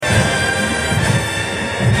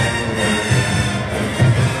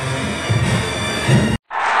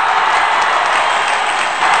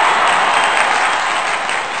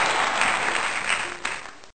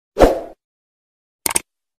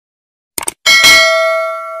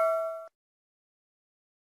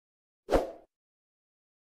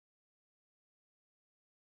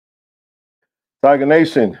Tiger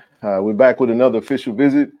Nation, we're back with another official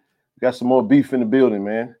visit. We got some more beef in the building,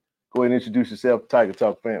 man. Go ahead and introduce yourself, Tiger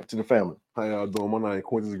Talk to the family. How y'all doing? My name is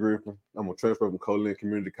Quentin Griffis. I'm a transfer from Quentin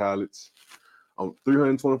Community College. I'm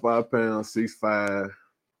 325 pounds, 6'5".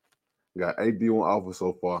 Got 8D1 offers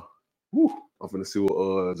so far. Woo. I'm finna see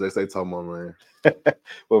what J-State talking about, man.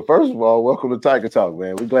 Well, first of all, welcome to Tiger Talk,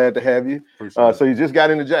 man. We're glad to have you. So you just got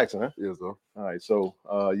into Jackson, huh? Yes, sir. All right, so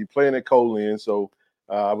you're playing at Colin, so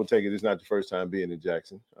I would take it it's not your first time being in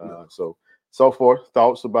Jackson. No. So far,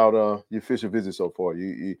 thoughts about your official visit so far?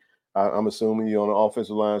 I'm assuming you're on the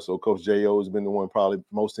offensive line, so Coach J.O. has been the one probably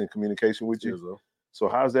most in communication with you. Yes, sir. So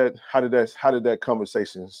how did that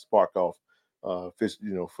conversation spark off, for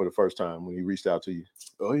the first time when he reached out to you?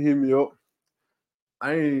 Oh, he hit me up.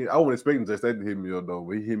 I wasn't expecting J-State to hit me up though,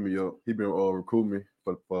 but he hit me up. He been recruiting me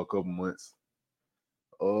for a couple months.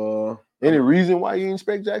 Any reason why you didn't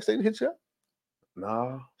expect Jack State to hit you up?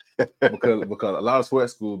 Nah, because a lot of sweat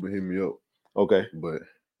schools been hitting me up. Okay, but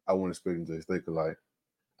I wasn't expecting J-State because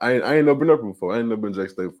I ain't never been up before. I ain't never been J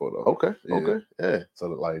State before though. Okay. Yeah. So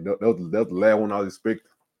that was the last one I was expecting.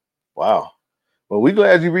 Wow. Well, we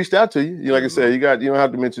glad you reached out to you. Like I said, you don't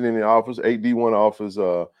have to mention any offers. 8D1 offers.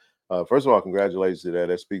 First of all, congratulations to that.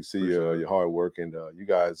 That speaks to your hard work and you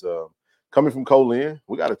guys coming from Colin.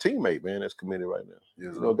 We got a teammate, man, that's committed right now.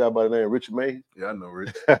 Yes, you know a guy by the name of Richard May? Yeah, I know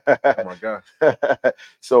Rich. Oh my gosh.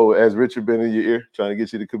 So has Richard been in your ear trying to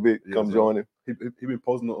get you to commit? Come join him. He been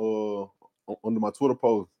posting under my Twitter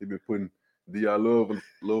post. He been putting D.I. love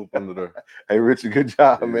under there. Hey, Richard, good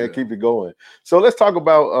job, man. Keep it going. So let's talk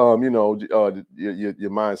about your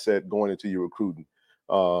mindset going into your recruiting.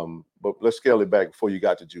 But let's scale it back before you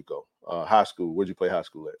got to JUCO. High school. Where'd you play high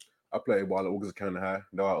school at? I played ball at Wilkinson County High.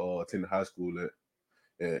 No, I attended high school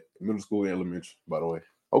at middle school and elementary, by the way.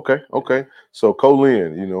 Okay. So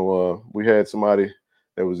Colin, we had somebody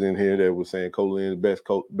that was in here that was saying Colin best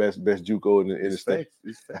JUCO in the state.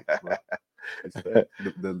 It's facts, bro. It's facts.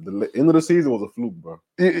 The end of the season was a fluke, bro.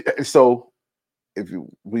 So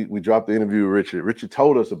we dropped the interview with Richard. Richard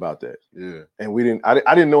told us about that. Yeah. And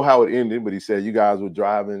I didn't know how it ended, but he said you guys were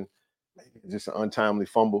driving, just an untimely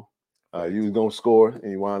fumble. You was gonna score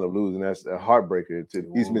and you wound up losing. That's a heartbreaker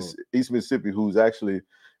to East Mississippi, who's actually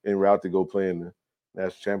en route to go play in the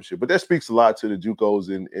national championship. But that speaks a lot to the JUCOs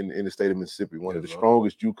in the state of Mississippi, one of the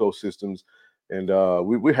strongest JUCO systems. And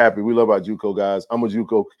we're happy. We love our JUCO guys. I'm a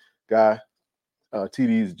JUCO guy.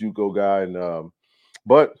 TD's a JUCO guy, and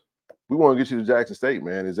but we want to get you to Jackson State,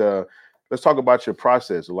 man. Let's talk about your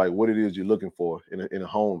process, like what it is you're looking for in a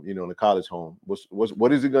home, in a college home.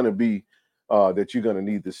 What is it going to be that you're going to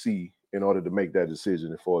need to see in order to make that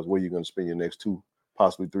decision as far as where you're going to spend your next 2,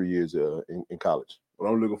 possibly 3 years in college? What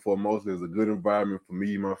I'm looking for mostly is a good environment for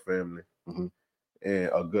me and my family, and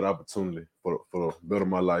a good opportunity for better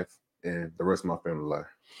my life and the rest of my family life.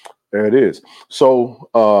 There it is. So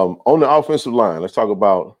on the offensive line, let's talk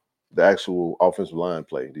about the actual offensive line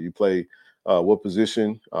play. Do you play what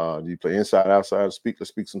position? Do you play inside, outside? Let's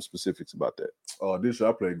speak some specifics about that. This year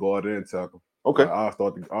I play guard and tackle. Okay. I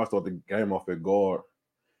start the game off at guard,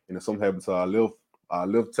 and if something happens to our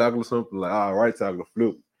left tackle or something, like our right tackle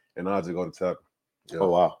flip, and I just go to tackle. Yeah. Oh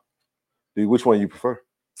wow. Which one you prefer?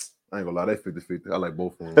 I ain't gonna lie, they 50-50. I like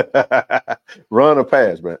both of them. Run or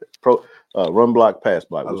pass, man? Run block, pass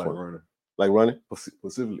block. I Which like one? running. Like running?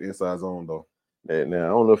 Specifically inside zone though. Now I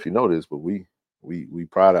don't know if you know this, but we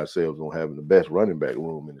pride ourselves on having the best running back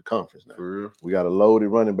room in the conference now. For real? We got a loaded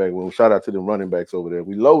running back room. Shout out to them running backs over there.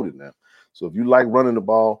 We loaded now. So if you like running the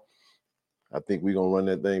ball, I think we're gonna run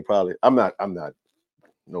that thing probably. I'm not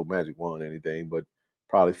no magic wand or anything, but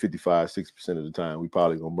probably 55-60% of the time we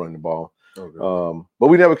probably gonna run the ball. Okay. But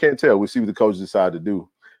we never can tell. We see what the coaches decide to do.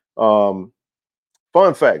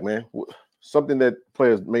 Fun fact, man. Something that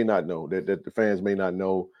players may not know, that the fans may not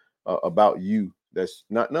know about you. That's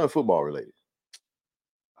not football related.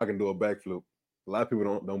 I can do a backflip. A lot of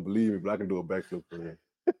people don't believe me, but I can do a backflip for them.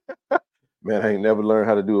 Man, I ain't never learned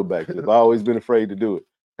how to do a backflip. I've always been afraid to do it.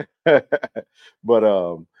 But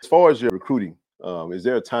as far as your recruiting, is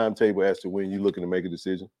there a timetable as to when you're looking to make a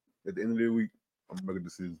decision? At the end of the week, I'm gonna make a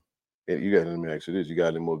decision. And you got let me ask you this: you got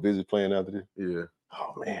any more visits planned after this? Yeah.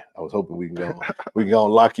 Oh man, I was hoping we can go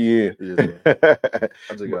lock you in. Yeah.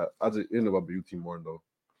 I just ended up at UT Martin though.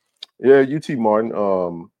 Yeah, UT Martin,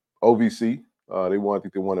 OVC. They won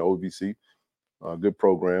an OVC. Good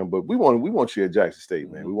program, but we want you at Jackson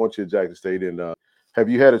State, man. We want you at Jackson State. And have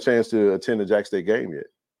you had a chance to attend the Jackson State game yet?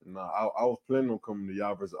 No, I was planning on coming to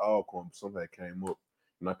y'all versus Alcorn, but something came up,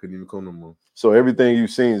 and I couldn't even come no more. So everything you've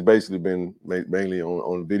seen has basically been mainly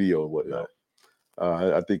on video and whatnot.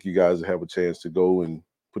 I think you guys have a chance to go and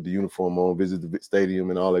put the uniform on, visit the stadium,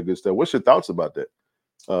 and all that good stuff. What's your thoughts about that?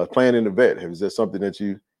 Playing in the vet, is that something that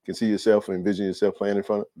you can see yourself and envision yourself playing in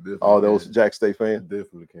front of all those Jack State fans?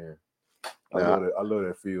 Definitely can. I love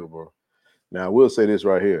that field, bro. Now, I will say this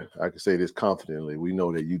right here. I can say this confidently. We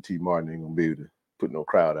know that UT Martin ain't going to be able to put no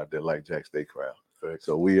crowd out there like Jack State crowd. Thanks.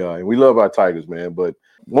 So we love our Tigers, man. But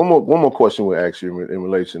one more question we'll ask you in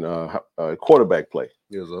relation quarterback play.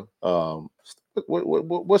 Yes, sir.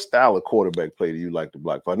 What style of quarterback play do you like to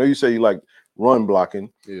block for? I know you say you like run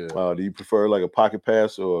blocking. Yeah. Do you prefer like a pocket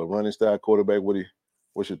pass or a running style quarterback?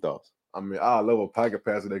 What's your thoughts? I mean, I love a pocket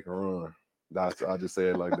passer that can run. I just say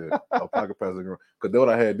it like that. A pocket passer that can run. Because that's what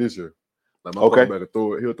I had this year. Like my quarterback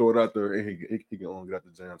he'll throw it out there and he can get out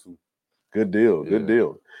the jam too. Good deal. Good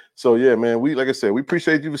deal. So yeah, man, like I said, we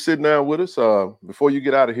appreciate you for sitting down with us. Before you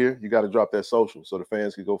get out of here, you got to drop that social so the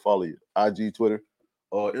fans can go follow you. IG, Twitter.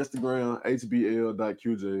 Instagram,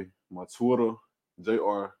 hbl.qj. My Twitter,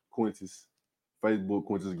 JR Quentis. Facebook,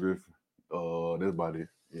 Quentin Griffis. That's about it.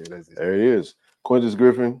 Yeah, that's it. There he is. Quentin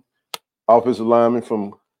Griffin, offensive lineman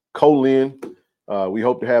from Colin. We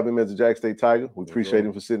hope to have him as a Jack State Tiger. We appreciate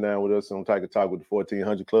him for sitting down with us on Tiger Talk with the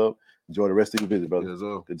 1400 Club. Enjoy the rest of your visit, brother. Yes,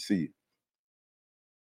 sir. Good to see you.